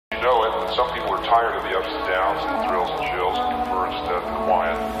some people are tired of the ups and downs and the thrills and chills and prefer instead the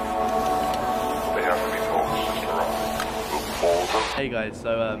quiet. They have to be told Sister. Hey guys,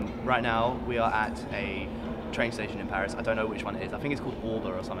 so right now we are at a train station in Paris. I don't know which one it is. I think it's called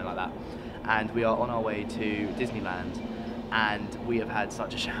Upular or something like that. And we are on our way to Disneyland. And we have had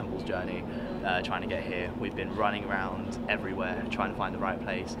such a shambles journey trying to get here. We've been running around everywhere trying to find the right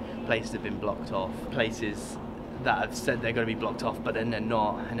place. Places have been blocked off. Places that have said they're going to be blocked off, but then they're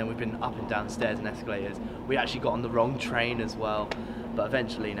not. And then we've been up and down stairs and escalators. We actually got on the wrong train as well. But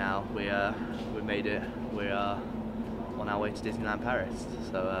eventually now we made it. We are on our way to Disneyland Paris.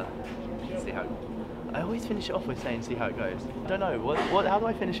 So see how. I always finish it off with saying see how it goes. I don't know. What? How do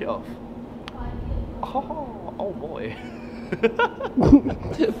I finish it off? Oh boy. Bare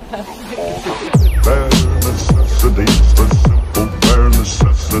necessities, the simple bare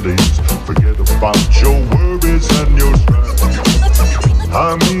necessities. Forget about your worries and your stress. I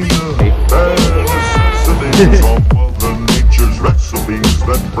mean the bare necessities are Mother Nature's recipes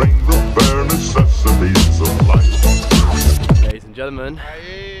that bring the bare necessities of life. Ladies and gentlemen,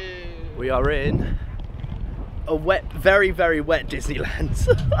 we are in a wet, very, very wet Disneyland.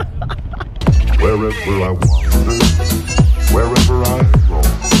 Wherever I wander, wherever I roam,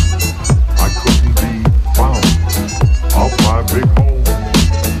 I couldn't be found off my big home.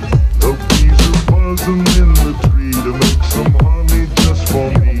 The bees are buzzing in the tree to make some honey just for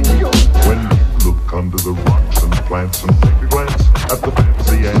me. When you look under the rocks and plants and take a glance at the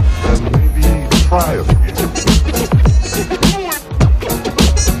fancy ants and maybe try a few.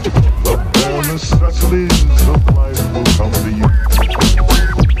 The bare necessities of life will come to you.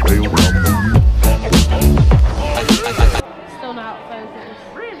 They'll come to you. Still not focused.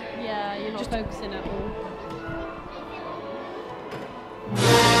 Really? Yeah, you're not focusing at all.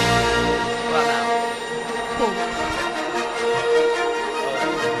 Right now. Cool.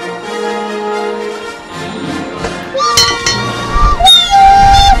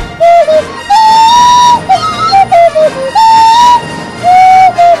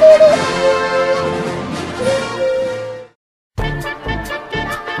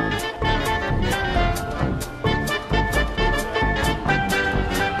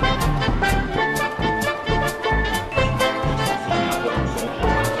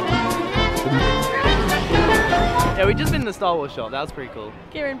 Yeah, we just been in the Star Wars shop. That was pretty cool.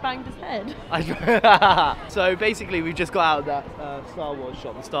 Kieran banged his head. So basically, we just got out of that Star Wars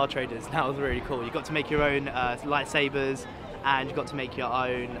shop, the Star Traders. That was really cool. You got to make your own lightsabers, and you got to make your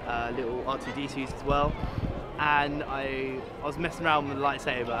own little R2-D2s as well. And I was messing around with the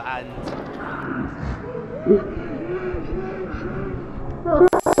lightsaber, and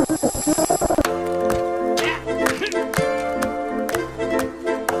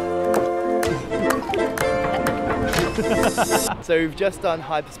so we've just done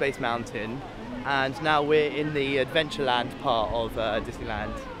Hyperspace Mountain, and now we're in the Adventureland part of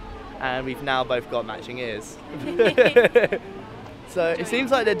Disneyland, and we've now both got matching ears. So it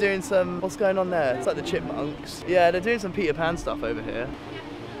seems like they're doing some, what's going on there? It's like the chipmunks. Yeah, they're doing some Peter Pan stuff over here.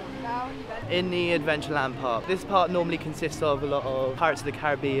 In the Adventureland part. This part normally consists of a lot of Pirates of the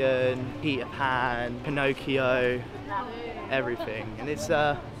Caribbean, Peter Pan, Pinocchio, everything. And it's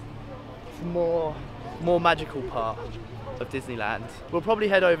a more magical part of Disneyland. We'll probably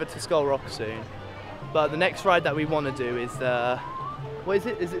head over to Skull Rock soon, but the next ride that we want to do is what is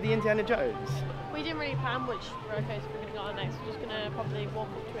it? Is it the Indiana Jones? We didn't really plan which roller coaster we're going to go on next. We're just going to probably walk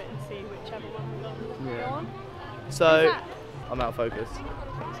up to it and see whichever one we're going to go on. So I'm out of focus.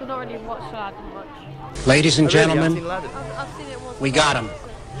 So not really watched Aladdin much. Ladies and gentlemen, I've seen it once. we got him.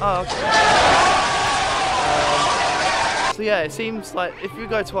 Oh, okay. So yeah, it seems like if you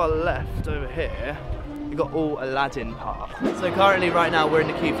go to our left over here, you've got all Aladdin Park. So currently right now we're in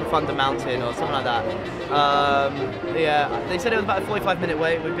the queue for Thunder Mountain or something like that. Yeah, they said it was about a 45-minute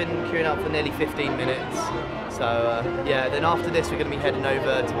wait. We've been queuing up for nearly 15 minutes. So yeah, then after this we're going to be heading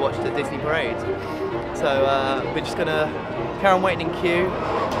over to watch the Disney parade. So we're just going to carry on waiting in queue,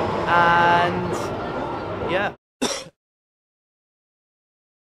 and yeah.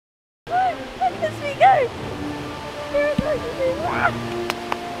 Let me go!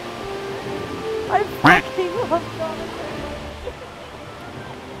 I fucking love Jonathan.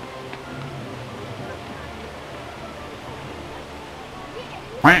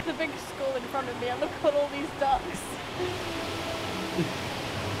 There's a big skull in front of me and look at all these ducks.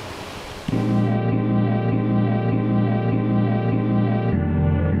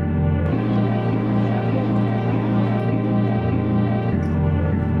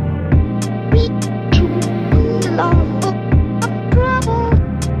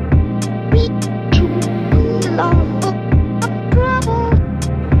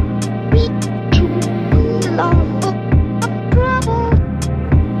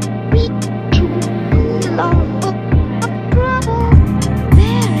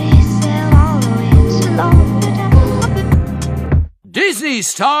 Disney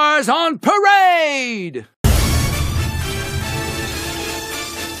stars on parade!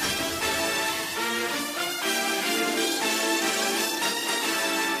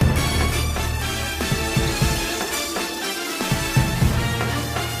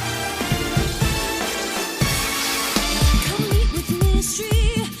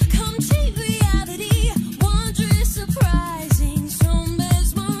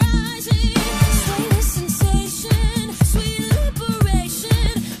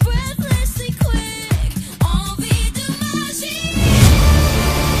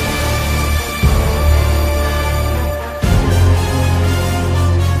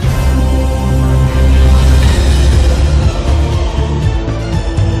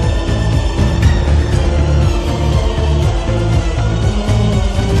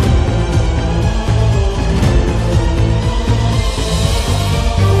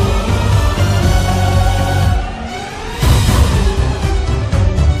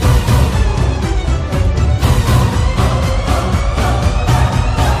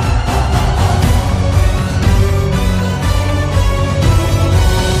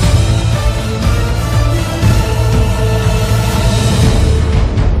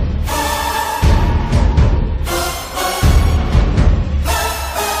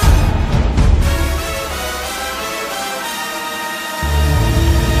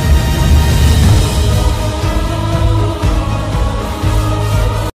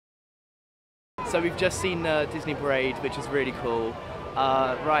 So we've just seen the Disney Parade, which is really cool.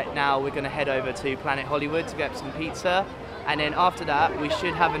 Right now we're going to head over to Planet Hollywood to get some pizza, and then after that we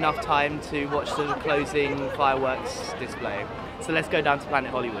should have enough time to watch the closing fireworks display. So let's go down to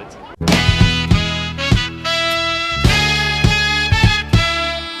Planet Hollywood.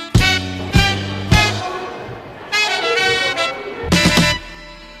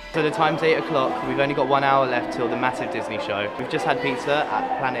 So the time's 8 o'clock, we've only got 1 hour left till the massive Disney show. We've just had pizza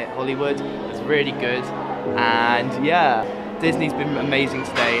at Planet Hollywood, it's really good, and yeah, Disney's been amazing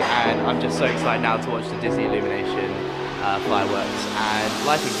today, and I'm just so excited now to watch the Disney Illumination fireworks and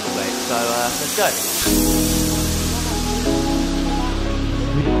lighting display, so let's go.